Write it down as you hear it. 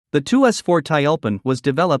The Tu-S4 Tyulpan was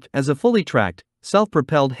developed as a fully tracked,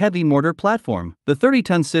 self-propelled heavy mortar platform. The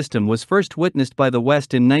 30-ton system was first witnessed by the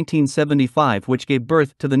West in 1975, which gave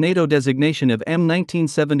birth to the NATO designation of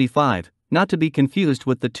M1975, not to be confused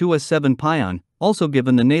with the Tu-S7 Pion, also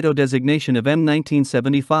given the NATO designation of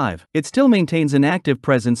M1975. It still maintains an active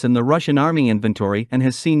presence in the Russian army inventory and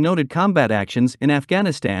has seen noted combat actions in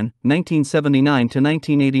Afghanistan, 1979 to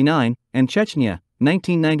 1989, and Chechnya,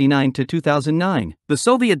 1999 to 2009. The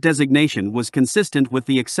Soviet designation was consistent with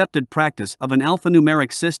the accepted practice of an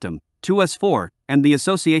alpha-numeric system, Tu-S4, and the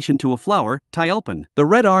association to a flower, Tyulpan. The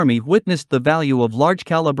Red Army witnessed the value of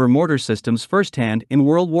large-caliber mortar systems firsthand in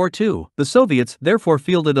World War II. The Soviets therefore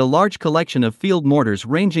fielded a large collection of field mortars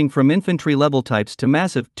ranging from infantry-level types to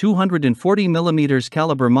massive 240mm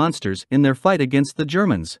caliber monsters in their fight against the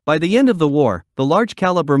Germans. By the end of the war, the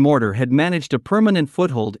large-caliber mortar had managed a permanent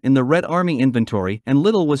foothold in the Red Army inventory, and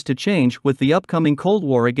little was to change with the upcoming Cold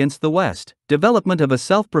War against the West. Development of a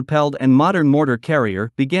self-propelled and modern mortar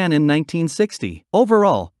carrier began in 1960.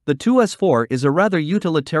 Overall, the Tu-S4 is a rather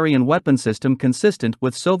utilitarian weapon system consistent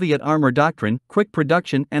with Soviet armor doctrine, quick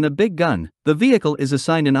production, and a big gun. The vehicle is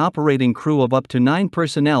assigned an operating crew of up to 9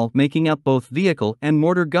 personnel, making up both vehicle and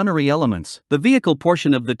mortar gunnery elements. The vehicle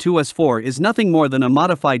portion of the Tu-S4 is nothing more than a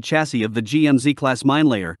modified chassis of the GMZ-class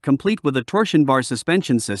minelayer, complete with a torsion bar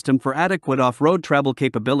suspension system for adequate off-road travel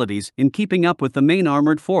capabilities in keeping up with the main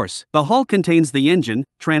armored force. The hull contains the engine,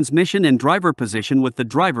 transmission and driver position, with the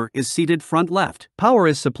driver is seated front left. Power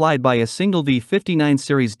is supplied by a single V59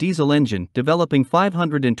 series diesel engine developing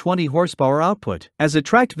 520 horsepower output. As a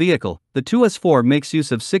tracked vehicle, the Tu-S4 makes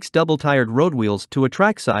use of 6 double-tired road wheels to a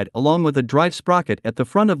trackside along with a drive sprocket at the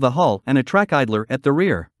front of the hull and a track idler at the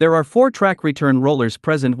rear. There are 4 track return rollers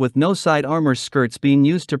present, with no side armor skirts being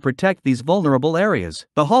used to protect these vulnerable areas.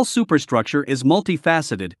 The hull superstructure is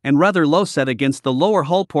multifaceted and rather low set against the lower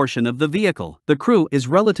hull portion of the vehicle. The crew is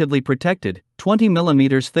relatively protected,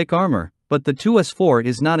 20mm thick armor, but the Tu-S4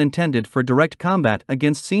 is not intended for direct combat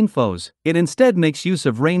against seen foes. It instead makes use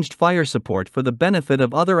of ranged fire support for the benefit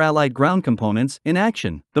of other Allied ground components in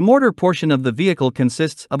action. The mortar portion of the vehicle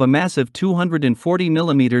consists of a massive 240mm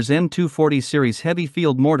M240 series heavy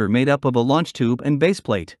field mortar made up of a launch tube and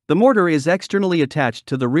baseplate. The mortar is externally attached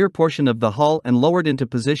to the rear portion of the hull and lowered into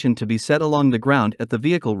position to be set along the ground at the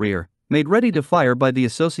vehicle rear, made ready to fire by the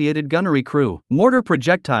associated gunnery crew. Mortar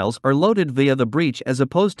projectiles are loaded via the breech as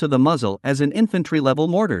opposed to the muzzle as in infantry-level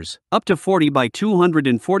mortars. Up to 40 by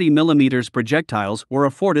 240mm projectiles were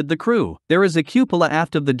afforded the crew. There is a cupola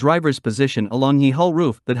aft of the driver's position along the hull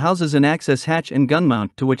roof that houses an access hatch and gun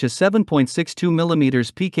mount to which a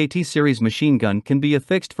 7.62mm PKT series machine gun can be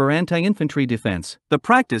affixed for anti-infantry defense. The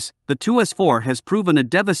practice, the Tu-S4 has proven a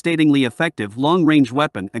devastatingly effective long-range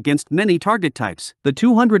weapon against many target types. The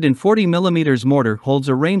 240mm mortar holds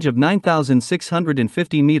a range of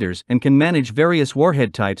 9,650 meters and can manage various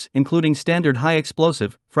warhead types, including standard high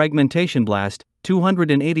explosive, fragmentation blast,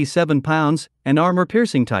 287 pounds, and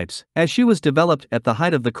armor-piercing types. As she was developed at the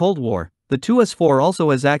height of the Cold War, the Tu-S4 also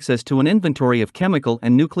has access to an inventory of chemical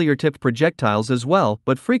and nuclear-tipped projectiles as well,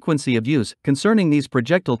 but frequency of use concerning these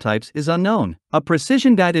projectile types is unknown. A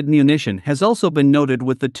precision-guided munition has also been noted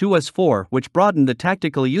with the Tu-S4, which broadened the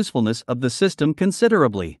tactical usefulness of the system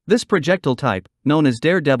considerably. This projectile type, known as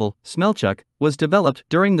Daredevil, Smelchuk, was developed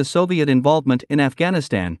during the Soviet involvement in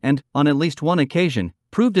Afghanistan and, on at least one occasion,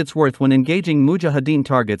 proved its worth when engaging Mujahideen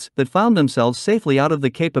targets that found themselves safely out of the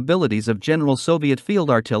capabilities of general Soviet field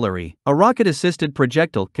artillery. A rocket-assisted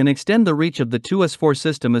projectile can extend the reach of the Tu-S4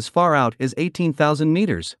 system as far out as 18,000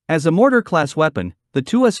 meters. As a mortar-class weapon, the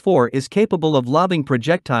Tu-S4 is capable of lobbing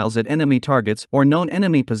projectiles at enemy targets or known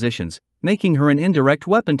enemy positions, making her an indirect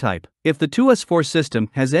weapon type. If the Tu-S4 system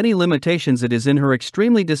has any limitations, it is in her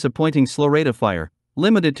extremely disappointing slow rate of fire,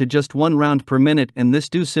 limited to just 1 round per minute, and this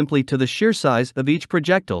due simply to the sheer size of each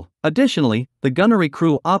projectile. Additionally, the gunnery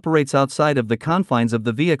crew operates outside of the confines of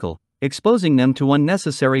the vehicle, exposing them to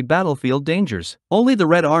unnecessary battlefield dangers. Only the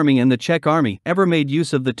Red Army and the Czech Army ever made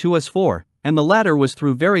use of the Tu-S4, and the latter was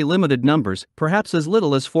through very limited numbers, perhaps as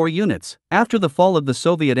little as 4 units. After the fall of the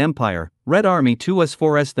Soviet Empire, Red Army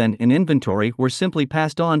Tu-S4s then in inventory were simply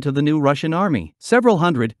passed on to the new Russian Army. Several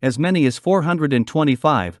hundred, as many as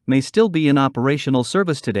 425, may still be in operational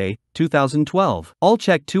service today, 2012. All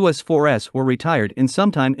Czech Tu-S4s were retired in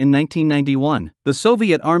sometime in 1991. The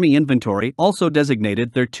Soviet Army inventory also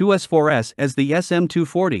designated their Tu-S4s as the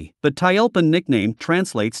SM-240. The Tyulpan nickname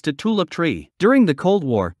translates to tulip tree. During the Cold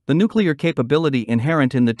War, the nuclear capability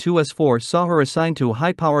inherent in the Tu-S4 saw her assigned to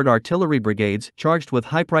high-powered artillery brigades charged with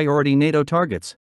high-priority NATO targets.